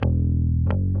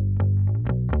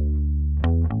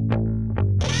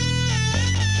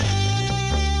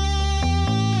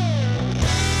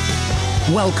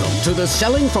Welcome to the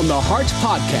Selling from the Heart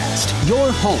podcast,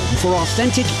 your home for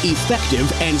authentic, effective,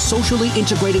 and socially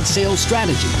integrated sales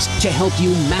strategies to help you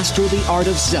master the art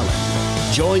of selling.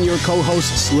 Join your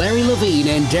co-hosts Larry Levine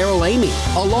and Daryl Amy,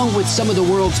 along with some of the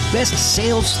world's best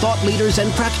sales thought leaders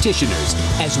and practitioners,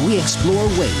 as we explore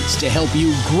ways to help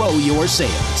you grow your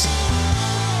sales.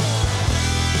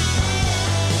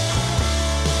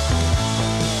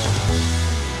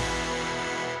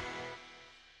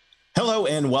 Hello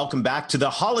and welcome back to the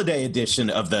holiday edition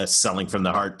of the Selling from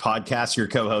the Heart podcast. Your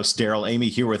co-host Daryl Amy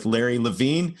here with Larry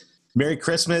Levine. Merry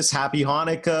Christmas, Happy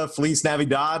Hanukkah, Feliz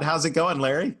Navidad. How's it going,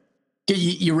 Larry?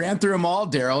 You ran through them all,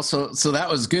 Daryl, so that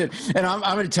was good. And I'm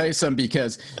going to tell you something,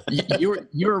 because you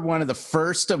were one of the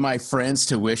first of my friends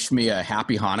to wish me a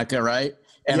Happy Hanukkah, right?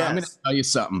 And yes. I'm going to tell you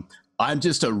something. I'm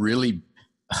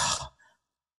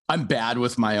bad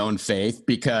with my own faith,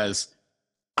 because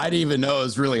I didn't even know it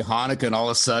was really Hanukkah, and all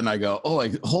of a sudden I go, "Oh,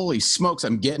 holy smokes!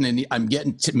 I'm getting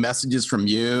messages from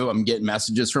you. I'm getting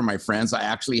messages from my friends." I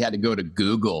actually had to go to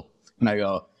Google, and I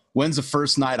go, "When's the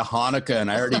first night of Hanukkah?" And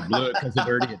I already blew it because it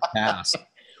already had passed.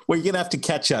 Well, you're going to have to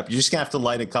catch up. You're just going to have to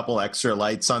light a couple extra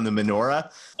lights on the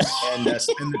menorah and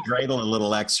spin the dreidel a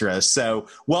little extra. So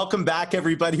welcome back,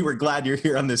 everybody. We're glad you're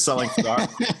here on the Selling for the Heart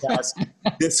podcast.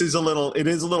 It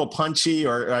is a little punchy,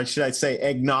 or should I say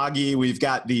eggnoggy. We've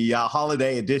got the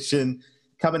holiday edition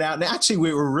coming out. And actually,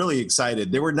 we were really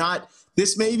excited.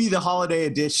 This may be the holiday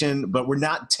edition, but we're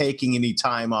not taking any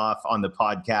time off on the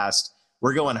podcast.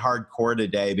 We're going hardcore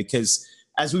today because,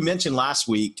 as we mentioned last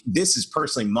week, this is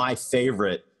personally my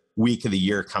favorite week of the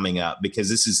year coming up, because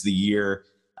this is the year,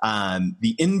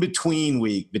 the in-between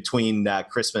week between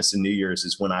Christmas and New Year's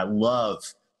is when I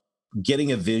love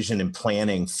getting a vision and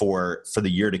planning for the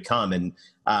year to come. And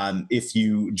if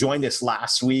you joined us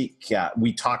last week,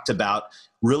 we talked about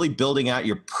really building out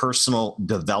your personal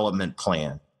development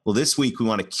plan. Well, this week we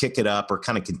want to kick it up, or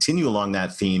kind of continue along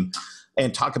that theme,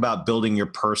 and talk about building your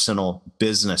personal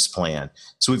business plan.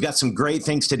 So we've got some great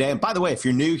things today. And by the way, if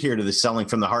you're new here to the Selling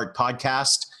from the Heart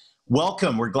podcast,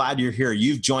 welcome. We're glad you're here.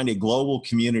 You've joined a global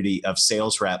community of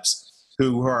sales reps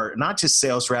who are not just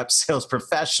sales reps, sales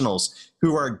professionals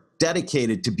who are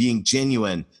dedicated to being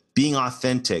genuine, being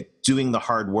authentic, doing the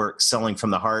hard work, selling from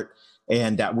the heart.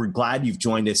 And we're glad you've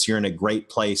joined us. You're in a great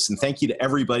place. And thank you to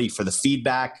everybody for the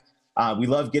feedback. We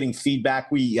love getting feedback.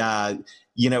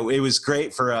 It was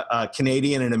great for a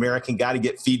Canadian and American guy to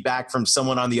get feedback from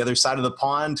someone on the other side of the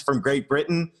pond from Great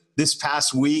Britain this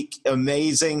past week.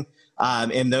 Amazing.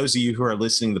 And those of you who are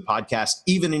listening to the podcast,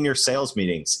 even in your sales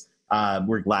meetings,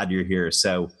 we're glad you're here.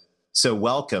 So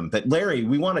welcome. But Larry,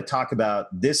 we want to talk about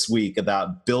this week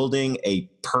about building a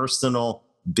personal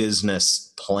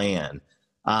business plan.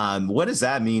 What does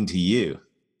that mean to you?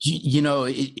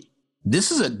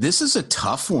 This is a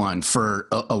tough one for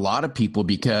a lot of people,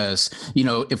 because,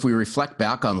 if we reflect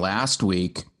back on last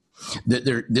week,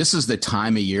 this is the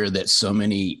time of year that so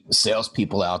many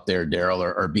salespeople out there, Daryl,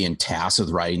 are being tasked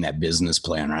with writing that business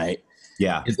plan, right?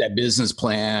 Yeah. It's that business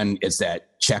plan. It's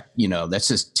that check, let's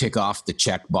just tick off the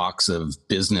checkbox of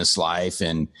business life.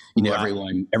 And,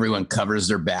 right. everyone covers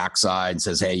their backside and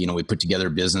says, hey, we put together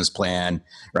a business plan,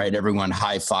 right? Everyone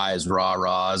high fives,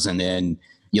 rah-rahs, and then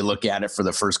you look at it for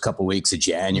the first couple of weeks of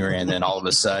January, and then all of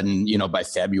a sudden, by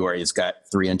February, it's got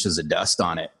 3 inches of dust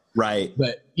on it. Right.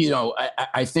 But,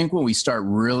 I think when we start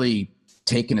really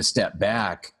taking a step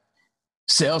back,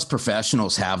 sales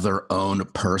professionals have their own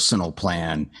personal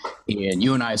plan. And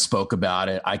you and I spoke about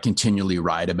it. I continually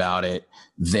write about it,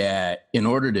 that in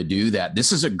order to do that,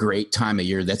 this is a great time of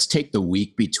year. Let's take the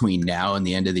week between now and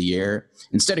the end of the year.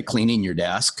 Instead of cleaning your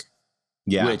desk,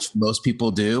 which most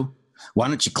people do, why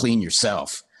don't you clean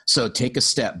yourself? So take a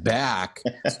step back,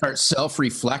 start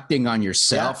self-reflecting on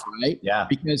yourself, right? Yeah.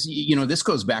 Because, this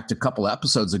goes back to a couple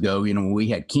episodes ago, when we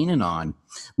had Keenan on,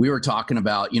 we were talking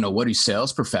about, what do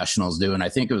sales professionals do? And I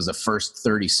think it was the first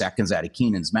 30 seconds out of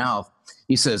Keenan's mouth.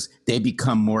 He says they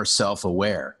become more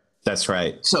self-aware. That's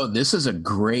right. So this is a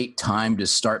great time to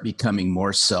start becoming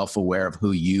more self-aware of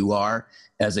who you are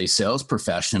as a sales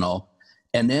professional.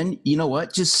 And then,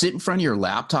 just sit in front of your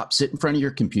laptop, sit in front of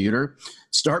your computer,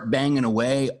 start banging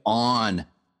away on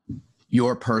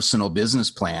your personal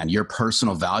business plan, your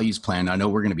personal values plan. I know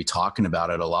we're going to be talking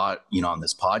about it a lot, on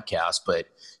this podcast, but,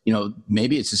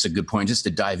 maybe it's just a good point just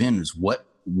to dive in is what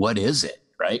is it,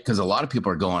 right? Because a lot of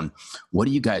people are going, what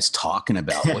are you guys talking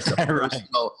about? What's a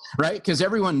personal, right? Because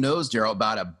everyone knows, Daryl,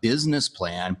 about a business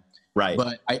plan. Right.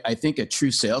 But I think a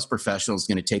true sales professional is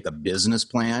going to take a business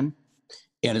plan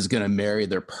and is going to marry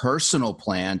their personal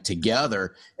plan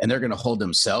together, and they're going to hold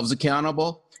themselves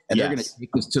accountable, And they're going to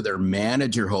take this to their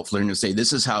manager, hopefully, and going to say,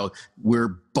 this is how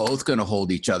we're both going to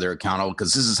hold each other accountable,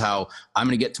 because this is how I'm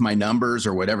going to get to my numbers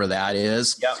or whatever that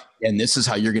is. Yep. And this is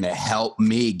how you're going to help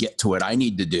me get to what I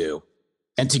need to do.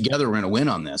 And together we're going to win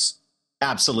on this.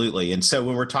 Absolutely. And so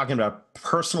when we're talking about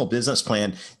personal business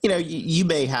plan, you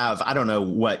may have, I don't know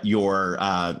what your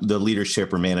the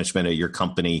leadership or management of your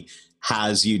company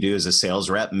has you do as a sales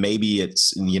rep. Maybe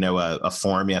it's, a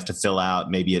form you have to fill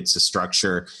out. Maybe it's a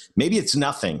structure. Maybe it's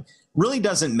nothing. Really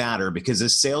doesn't matter, because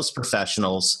as sales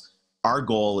professionals, our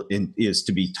goal is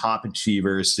to be top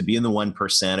achievers, to be in the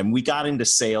 1%. And we got into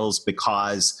sales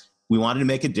because we wanted to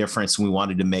make a difference and we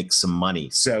wanted to make some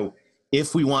money. So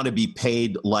if we want to be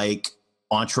paid like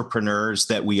entrepreneurs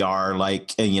that we are,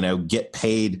 get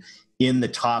paid in the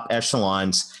top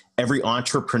echelons, every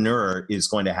entrepreneur is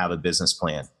going to have a business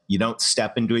plan. You don't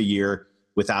step into a year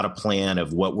without a plan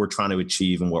of what we're trying to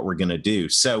achieve and what we're going to do.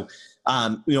 So,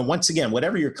 once again,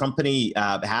 whatever your company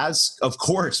has, of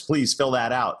course, please fill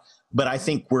that out. But I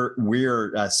think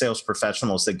we're sales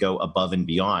professionals that go above and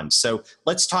beyond. So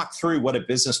let's talk through what a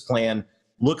business plan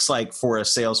looks like for a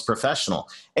sales professional.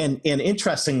 And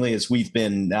interestingly, as we've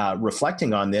been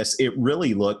reflecting on this, it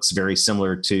really looks very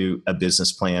similar to a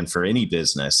business plan for any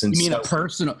business. And you mean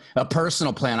a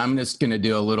personal plan? I'm just going to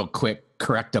do a little quick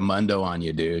correctamundo on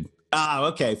you, dude.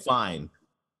 Okay, fine.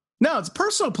 No, it's a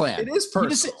personal plan. It is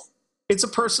personal. It's a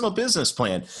personal business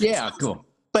plan. Yeah, cool.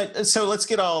 But so let's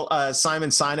get all Simon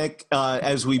Sinek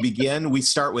as we begin. We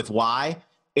start with why.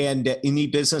 And any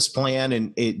business plan,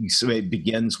 and it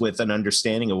begins with an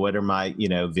understanding of what are my,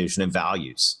 vision and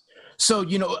values. So,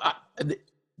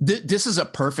 this is a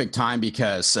perfect time,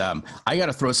 because I got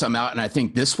to throw something out, and I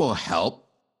think this will help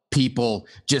people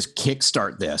just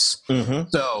kickstart this. Mm-hmm.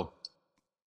 So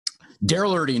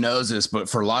Daryl already knows this, but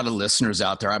for a lot of listeners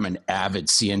out there, I'm an avid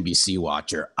CNBC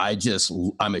watcher.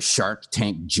 I'm a Shark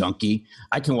Tank junkie.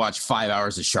 I can watch 5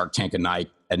 hours of Shark Tank a night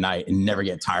and never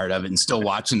get tired of it, and still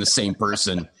watching the same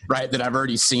person, right, that I've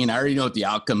already seen. I already know what the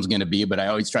outcome's going to be, but I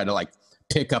always try to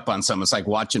pick up on something. It's like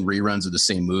watching reruns of the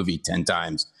same movie 10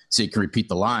 times so you can repeat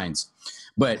the lines.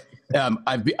 But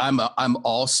I'm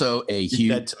also a huge.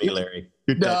 You're dead to me, Larry.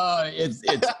 No, it's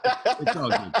all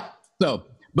good. So,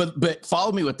 but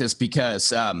follow me with this,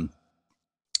 because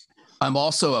I'm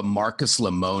also a Marcus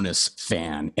Lemonis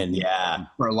fan. And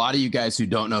for a lot of you guys who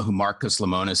don't know who Marcus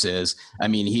Lemonis is, I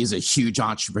mean, he's a huge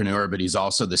entrepreneur, but he's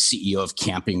also the CEO of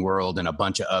Camping World and a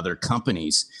bunch of other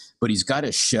companies. But he's got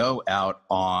a show out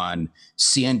on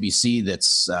CNBC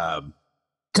that's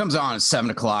comes on at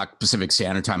 7:00 Pacific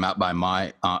Standard Time out by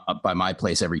my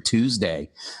place every Tuesday.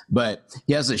 But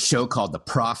he has a show called The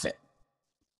Profit.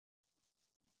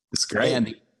 It's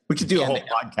great. We could do a whole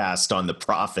podcast on The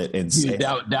Profit and say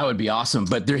that would be awesome.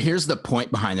 But here's the point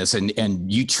behind this,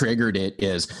 and you triggered it,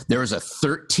 is there was a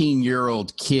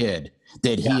 13-year-old kid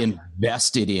that he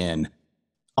invested in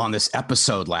on this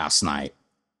episode last night.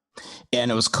 And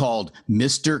it was called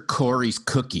Mr. Corey's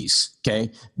Cookies.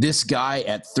 Okay. This guy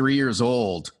at 3 years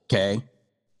old,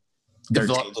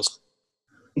 developed this.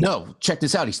 No, check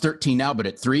this out. He's 13 now, but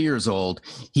at 3 years old,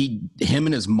 him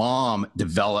and his mom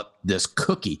developed this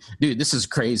cookie. Dude, this is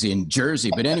crazy, in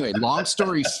Jersey. But anyway, long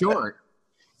story short,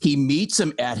 he meets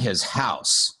him at his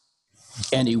house,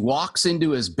 and he walks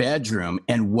into his bedroom.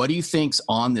 And what do you think's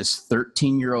on this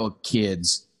 13-year-old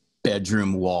kid's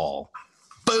bedroom wall?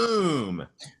 Boom.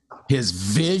 His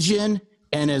vision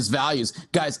and his values.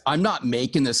 Guys, I'm not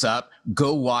making this up.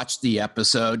 Go watch the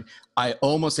episode. I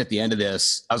almost, at the end of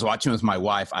this, I was watching with my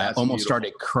wife. I almost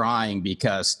started crying,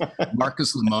 because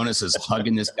Marcus Lemonis is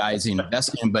hugging this guy's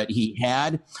investment, but he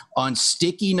had on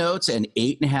sticky notes and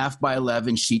 8.5 by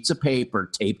 11 sheets of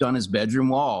paper taped on his bedroom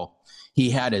wall, he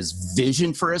had his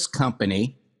vision for his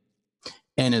company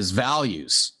and his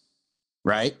values,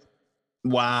 right?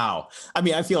 Wow. I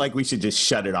mean, I feel like we should just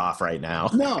shut it off right now.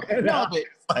 No,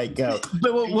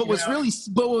 but what was really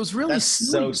that's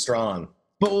silly, so strong.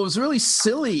 But what was really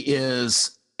silly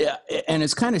is, and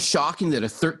it's kind of shocking that a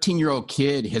 13-year-old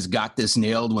kid has got this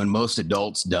nailed when most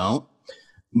adults don't.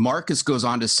 Marcus goes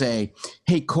on to say,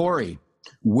 hey, Corey,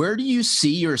 where do you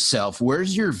see yourself?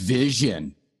 Where's your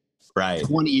vision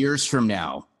 20 years from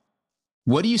now?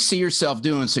 What do you see yourself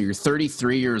doing? So you're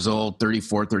 33 years old,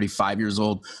 34, 35 years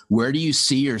old. Where do you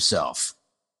see yourself?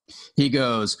 He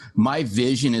goes, my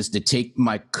vision is to take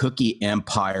my cookie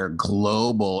empire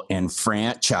global and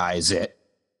franchise it.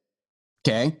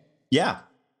 Okay. Yeah.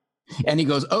 And he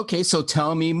goes, okay, so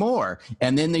tell me more.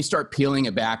 And then they start peeling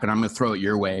it back, and I'm going to throw it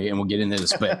your way and we'll get into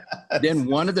this. But then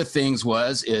one of the things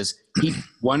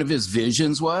one of his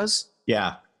visions was,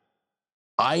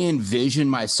 I envision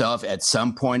myself at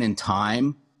some point in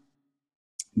time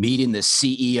meeting the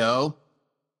CEO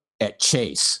at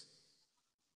Chase.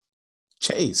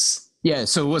 Chase. Yeah.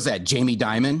 So what was that Jamie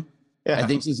Dimon? Yeah. I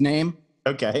think's his name.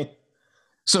 Okay.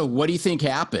 So what do you think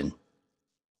happened?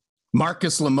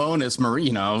 Marcus Lemonis,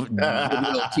 little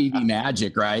TV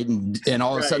magic, right? And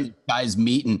all of a sudden, guys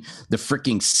meeting the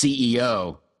freaking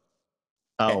CEO.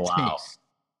 Oh, wow. Chase,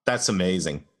 that's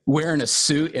amazing. Wearing a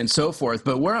suit and so forth.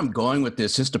 But where I'm going with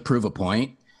this, just to prove a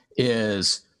point,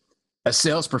 is a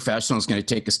sales professional is going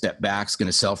to take a step back, is going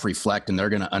to self-reflect, and they're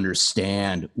going to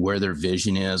understand where their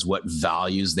vision is, what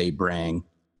values they bring.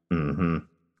 Mm-hmm.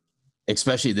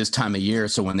 Especially this time of year.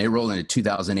 So when they roll into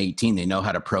 2018, they know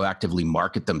how to proactively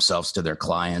market themselves to their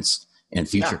clients and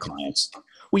future clients.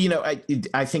 Well,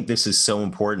 I think this is so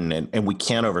important, and we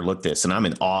can't overlook this. And I'm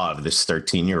in awe of this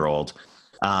 13-year-old.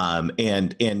 I'm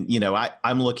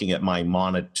looking at my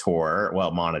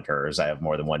monitors. I have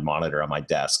more than one monitor on my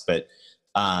desk, but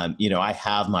I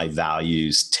have my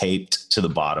values taped to the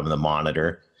bottom of the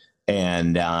monitor.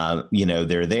 And,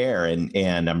 they're there,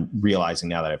 and I'm realizing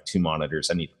now that I have two monitors,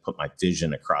 I need to put my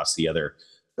vision across the other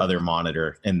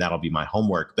monitor, and that'll be my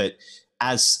homework. But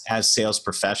as sales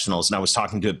professionals, and I was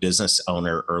talking to a business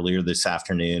owner earlier this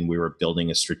afternoon, we were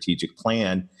building a strategic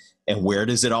plan. And where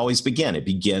does it always begin? It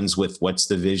begins with, what's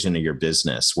the vision of your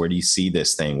business? Where do you see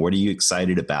this thing? What are you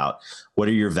excited about? What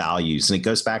are your values? And it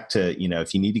goes back to,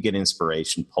 if you need to get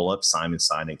inspiration, pull up Simon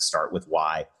Sinek, start with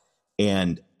why.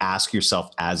 And ask yourself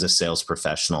as a sales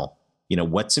professional,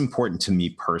 what's important to me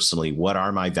personally? What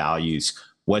are my values?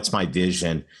 What's my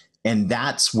vision? And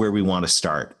that's where we want to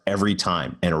start every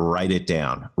time, and write it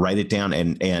down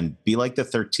and be like the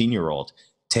 13-year-old,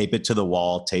 tape it to the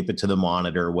wall, tape it to the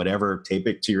monitor, whatever, tape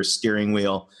it to your steering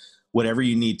wheel, whatever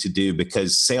you need to do,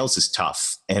 because sales is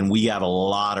tough. And we have a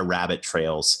lot of rabbit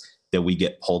trails that we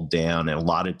get pulled down, and a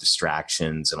lot of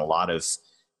distractions, and a lot of,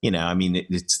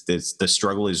 it's the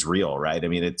struggle is real, right? I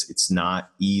mean, it's not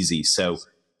easy. So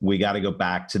we got to go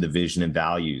back to the vision and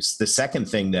values. The second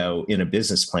thing, though, in a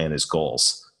business plan is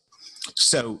goals.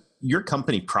 So your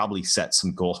company probably set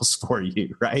some goals for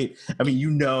you, right? I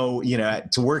mean, to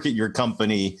work at your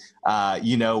company,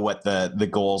 what the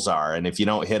goals are. And if you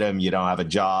don't hit them, you don't have a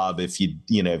job. If you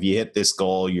hit this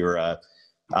goal, you're a,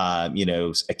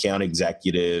 account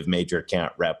executive, major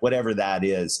account rep, whatever that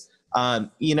is.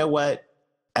 You know what?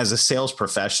 As a sales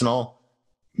professional,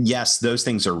 yes, those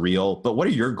things are real, but what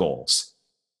are your goals?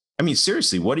 I mean,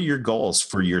 seriously, what are your goals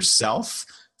for yourself,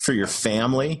 for your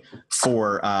family,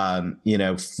 for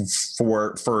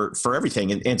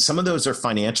everything? And some of those are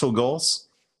financial goals.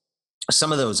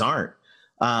 Some of those aren't.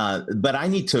 But I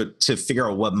need to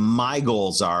figure out what my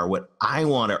goals are, what I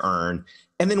want to earn,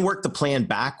 and then work the plan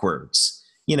backwards.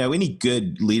 Any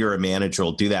good leader or manager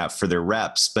will do that for their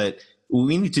reps, but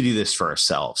we need to do this for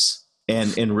ourselves.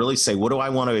 And really say, what do I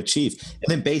want to achieve? And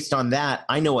then based on that,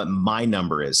 I know what my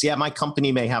number is. Yeah, my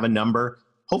company may have a number.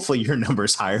 Hopefully your number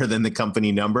is higher than the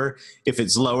company number. If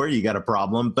it's lower, you got a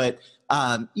problem. But,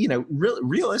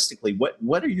 realistically,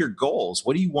 what are your goals?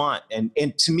 What do you want?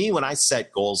 And to me, when I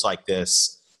set goals like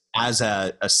this as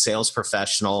a sales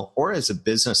professional or as a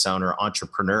business owner,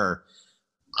 entrepreneur,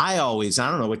 I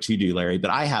don't know what you do, Larry, but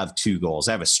I have two goals.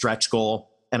 I have a stretch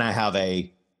goal, and I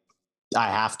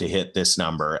have to hit this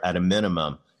number at a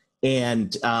minimum.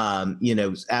 And,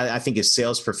 I think as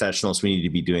sales professionals, we need to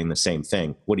be doing the same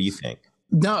thing. What do you think?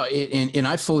 No, and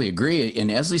I fully agree. And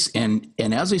as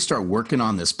they start working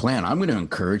on this plan, I'm going to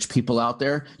encourage people out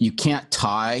there. You can't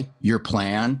tie your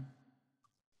plan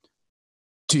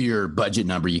to your budget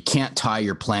number. You can't tie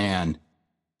your plan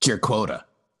to your quota.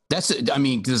 Because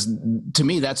to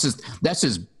me,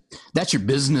 that's your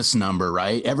business number,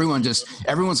 right? Everyone's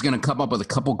going to come up with a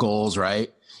couple goals,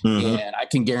 right? Mm-hmm. And I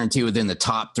can guarantee within the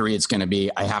top three, it's going to be,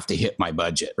 I have to hit my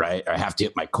budget, right? Or I have to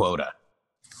hit my quota.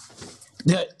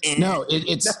 No,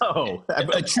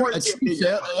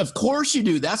 of course you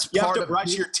do. That's you part have to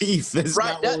brush your teeth. That's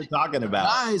right, not what we're talking about.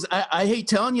 Guys, I hate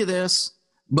telling you this,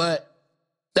 but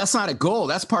that's not a goal.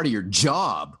 That's part of your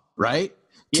job, right?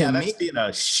 Yeah, that's being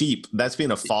a sheep. That's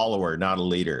being a follower, not a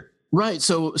leader. Right.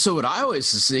 So what I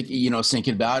always think,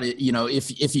 thinking about it,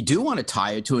 if you do want to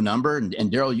tie it to a number, and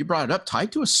Daryl, you brought it up, tie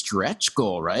it to a stretch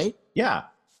goal, right? Yeah.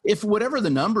 If whatever the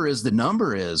number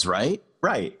is, right?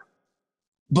 Right.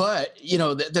 But,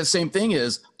 the same thing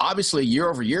is, obviously, year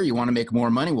over year, you want to make more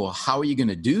money. Well, how are you going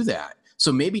to do that?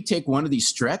 So maybe take one of these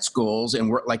stretch goals and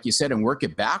work, like you said, and work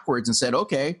it backwards and said,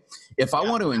 okay, if I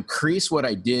want to increase what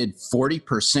I did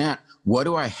 40%, what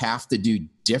do I have to do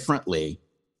differently?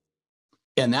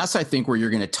 And that's, I think, where you're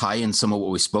going to tie in some of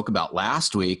what we spoke about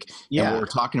last week and what we're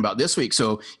talking about this week.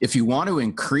 So if you want to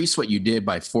increase what you did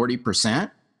by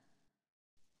 40%,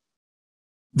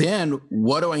 then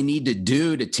what do I need to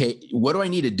do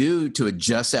to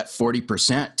adjust that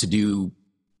 40% to do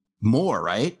more,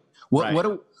 right?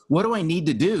 What do I need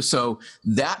to do? So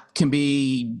that can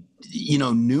be,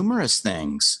 numerous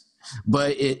things,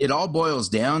 but it all boils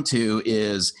down to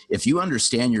is if you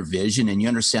understand your vision and you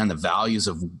understand the values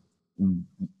of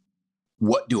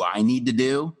what do I need to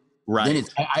do, right? Then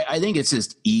I think it's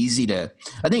just easy to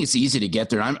get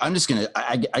there.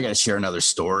 I got to share another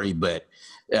story, but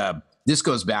this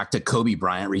goes back to Kobe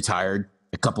Bryant retired.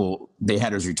 They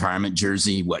had his retirement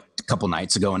jersey, a couple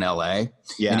nights ago in LA.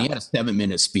 Yeah. And he had a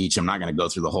 7-minute speech. I'm not going to go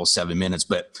through the whole 7 minutes,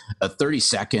 but a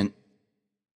 30-second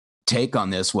take on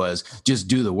this was just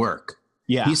do the work.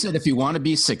 Yeah. He said, if you want to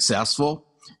be successful,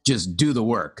 just do the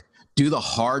work, do the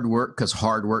hard work, because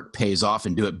hard work pays off,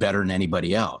 and do it better than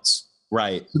anybody else.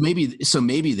 Right. So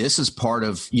maybe this is part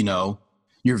of,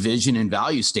 your vision and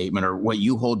value statement, or what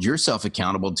you hold yourself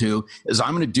accountable to, is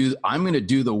I'm going to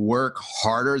do the work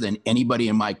harder than anybody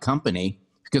in my company,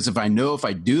 because if I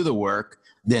do the work,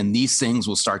 then these things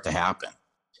will start to happen.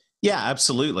 Yeah,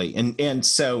 absolutely. And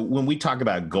so when we talk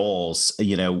about goals,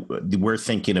 we're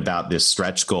thinking about this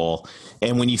stretch goal.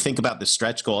 And when you think about the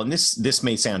stretch goal, and this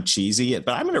may sound cheesy,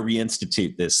 but I'm going to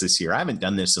reinstitute this year. I haven't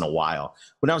done this in a while.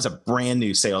 When I was a brand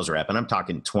new sales rep, and I'm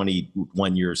talking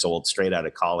 21 years old, straight out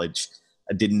of college,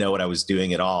 I didn't know what I was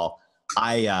doing at all.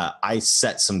 I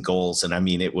set some goals, and I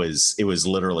mean, it was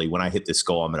literally, when I hit this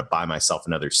goal, I'm going to buy myself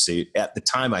another suit. At the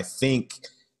time, I think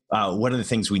one of the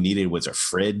things we needed was a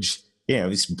fridge.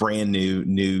 It's brand new,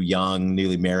 young,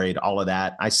 newly married, all of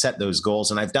that. I set those goals,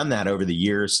 and I've done that over the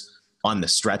years on the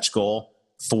stretch goal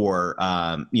for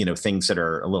things that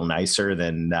are a little nicer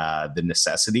than the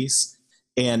necessities.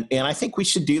 And I think we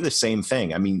should do the same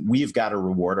thing. I mean, we've got to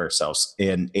reward ourselves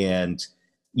and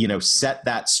set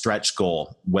that stretch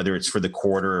goal, whether it's for the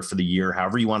quarter or for the year,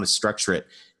 however you want to structure it.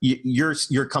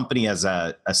 Your company has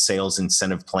a sales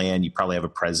incentive plan. You probably have a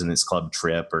President's Club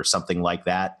trip or something like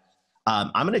that.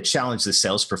 I'm going to challenge the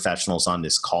sales professionals on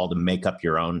this call to make up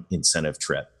your own incentive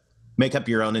trip, make up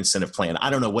your own incentive plan. I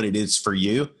don't know what it is for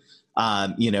you,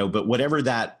 but whatever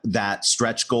that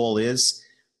stretch goal is,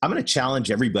 I'm going to challenge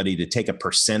everybody to take a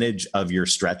percentage of your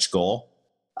stretch goal.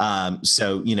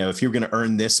 So if you're going to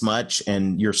earn this much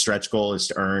and your stretch goal is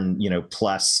to earn,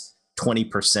 plus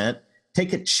 20%,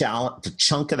 take a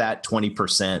chunk of that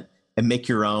 20% and make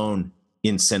your own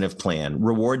incentive plan.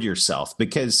 Reward yourself,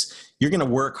 because you're going to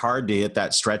work hard to hit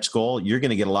that stretch goal. You're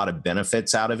going to get a lot of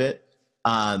benefits out of it.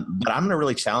 But I'm going to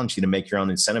really challenge you to make your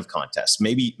own incentive contest.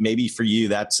 Maybe for you,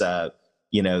 it's going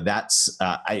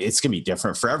to be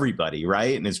different for everybody,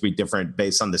 right? And it's going to be different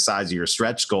based on the size of your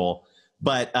stretch goal.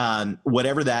 But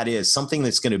whatever that is, something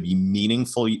that's going to be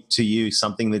meaningful to you,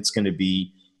 something that's going to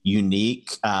be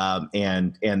unique,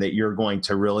 and that you're going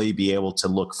to really be able to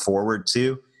look forward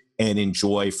to and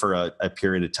enjoy for a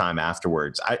period of time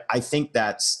afterwards. I think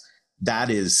that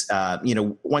is,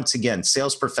 once again,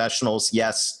 sales professionals,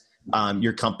 yes,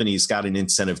 your company's got an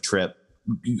incentive trip.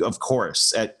 Of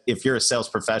course, if you're a sales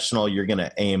professional, you're going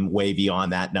to aim way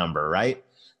beyond that number, right?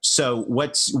 So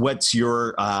what's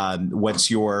your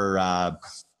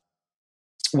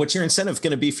incentive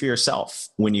going to be for yourself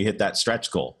when you hit that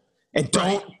stretch goal? And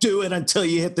don't do it until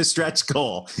you hit the stretch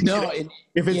goal. No,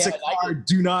 if it's a car,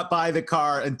 do not buy the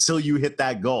car until you hit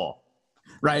that goal.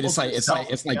 Right. It's like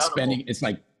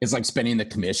spending the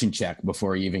commission check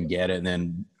before you even get it. And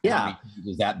then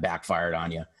that backfired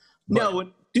on you. No,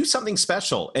 do something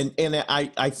special. And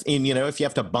if you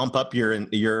have to bump up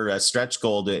your stretch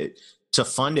goal to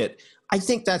fund it, I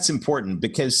think that's important,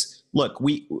 because look,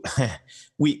 we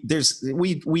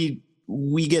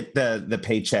get the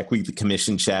paycheck, the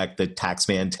commission check, the tax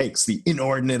man takes the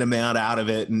inordinate amount out of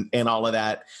it and all of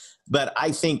that. But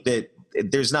I think that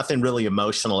there's nothing really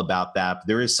emotional about that.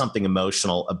 There is something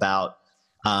emotional about,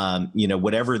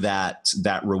 whatever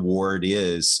that reward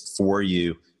is for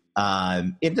you.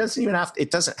 It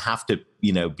doesn't have to,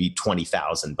 be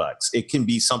 $20,000. It can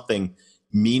be something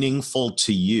meaningful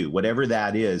to you, whatever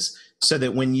that is, so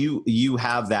that when you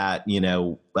have that,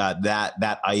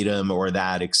 that item or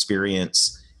that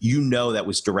experience, that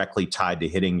was directly tied to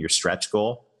hitting your stretch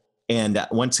goal. And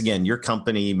once again, your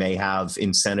company may have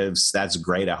incentives. That's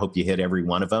great. I hope you hit every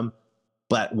one of them.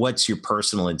 But what's your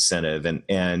personal incentive?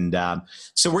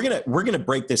 So we're gonna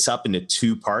break this up into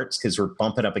two parts, because we're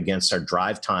bumping up against our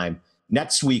drive time.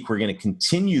 Next week, we're going to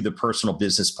continue the personal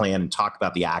business plan and talk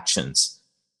about the actions.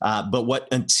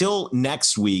 Until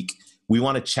next week, we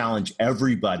want to challenge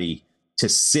everybody to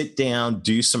sit down,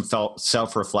 do some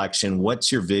self-reflection.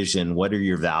 What's your vision? What are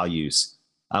your values?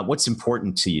 What's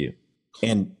important to you?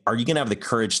 And are you going to have the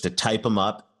courage to type them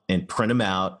up and print them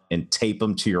out and tape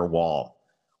them to your wall?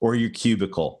 or your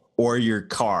cubicle or your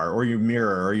car or your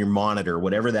mirror or your monitor,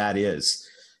 whatever that is.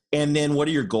 And then what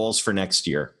are your goals for next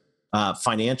year?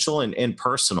 Financial and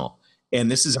personal.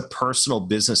 And this is a personal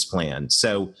business plan.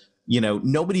 So,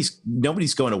 nobody's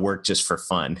going to work just for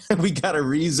fun. We got a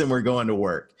reason we're going to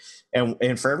work.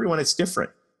 And for everyone, it's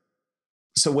different.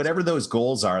 So whatever those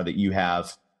goals are that you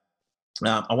have,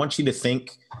 I want you to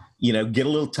think, get a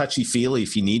little touchy-feely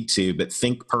if you need to, but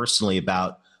think personally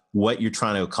about what you're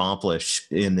trying to accomplish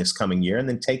in this coming year, and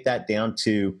then take that down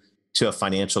to a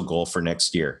financial goal for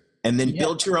next year, and then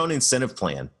build your own incentive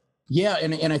plan. Yeah,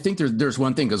 and I think there's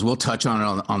one thing, because we'll touch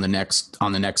on it on the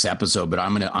next episode, but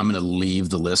I'm gonna leave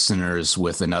the listeners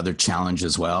with another challenge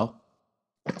as well.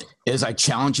 Is I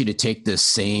challenge you to take this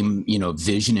same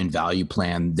vision and value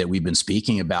plan that we've been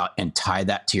speaking about and tie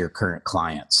that to your current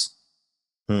clients.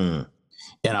 And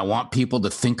I want people to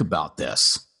think about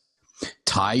this.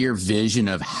 Tie your vision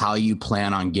of how you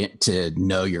plan on getting to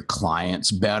know your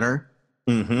clients better.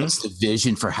 What's the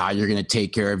vision for how you're going to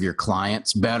take care of your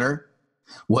clients better?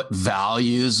 What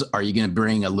values are you going to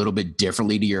bring a little bit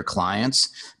differently to your clients?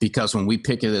 Because when we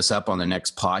pick this up on the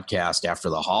next podcast after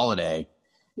the holiday,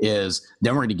 then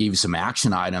we're going to give you some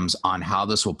action items on how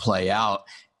this will play out.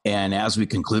 And as we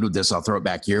conclude with this, I'll throw it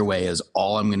back your way. Is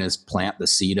all I'm going to plant the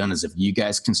seed on is if you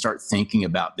guys can start thinking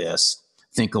about this,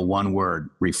 think of one word: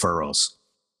 referrals.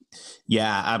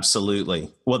 Yeah,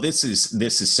 absolutely. Well, this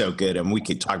is so good. And we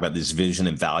could talk about this vision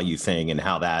and value thing and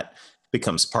how that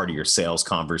becomes part of your sales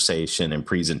conversation and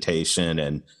presentation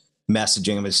and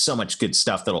messaging. And there's so much good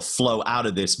stuff that'll flow out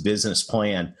of this business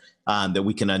plan that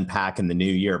we can unpack in the new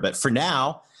year. But for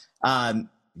now,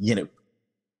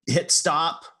 hit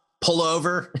stop, pull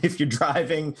over if you're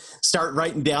driving, start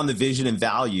writing down the vision and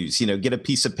values, get a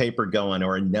piece of paper going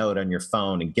or a note on your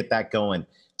phone and get that going.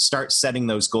 Start setting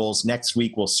those goals. Next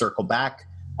week, we'll circle back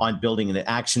on building an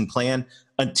action plan.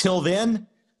 Until then,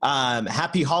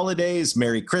 happy holidays,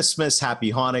 Merry Christmas,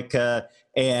 Happy Hanukkah.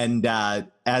 And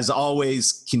as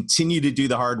always, continue to do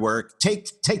the hard work. Take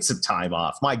some time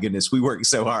off. My goodness, we work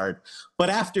so hard. But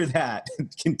after that,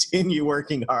 continue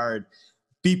working hard.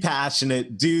 Be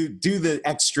passionate. Do the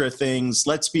extra things.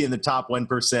 Let's be in the top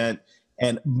 1%.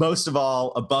 And most of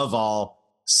all, above all,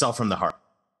 sell from the heart.